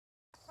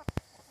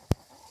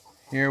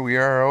Here we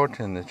are out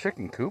in the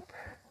chicken coop.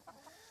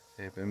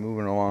 They've been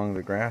moving along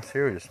the grass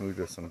here. We just moved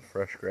to some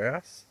fresh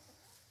grass.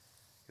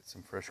 Get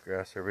some fresh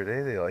grass every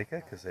day. They like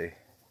it because they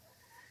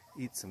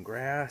eat some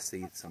grass.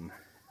 They eat some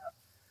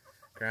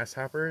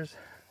grasshoppers.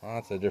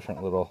 Lots of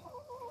different little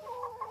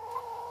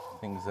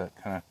things that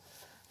kind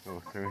of go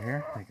through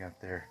here. They got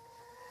their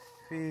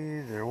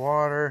feed, their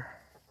water,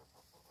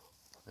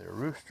 their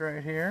roost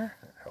right here.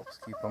 That helps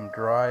keep them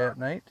dry at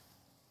night.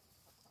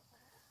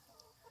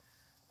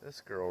 This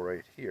girl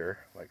right here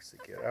likes to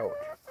get out.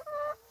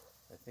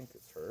 I think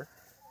it's her.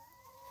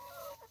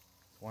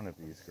 It's one of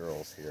these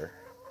girls here.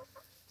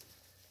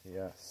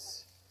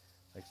 Yes.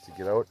 Likes to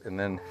get out, and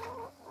then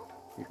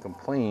you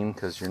complain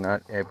because you're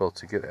not able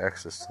to get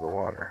access to the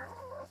water.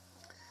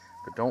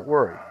 But don't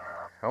worry.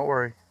 Don't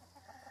worry.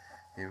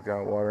 You've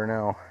got water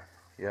now.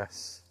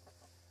 Yes.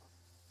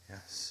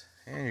 Yes.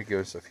 And you give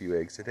us a few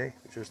eggs a day,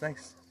 which is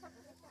nice.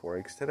 4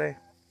 eggs today.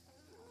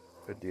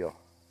 Good deal.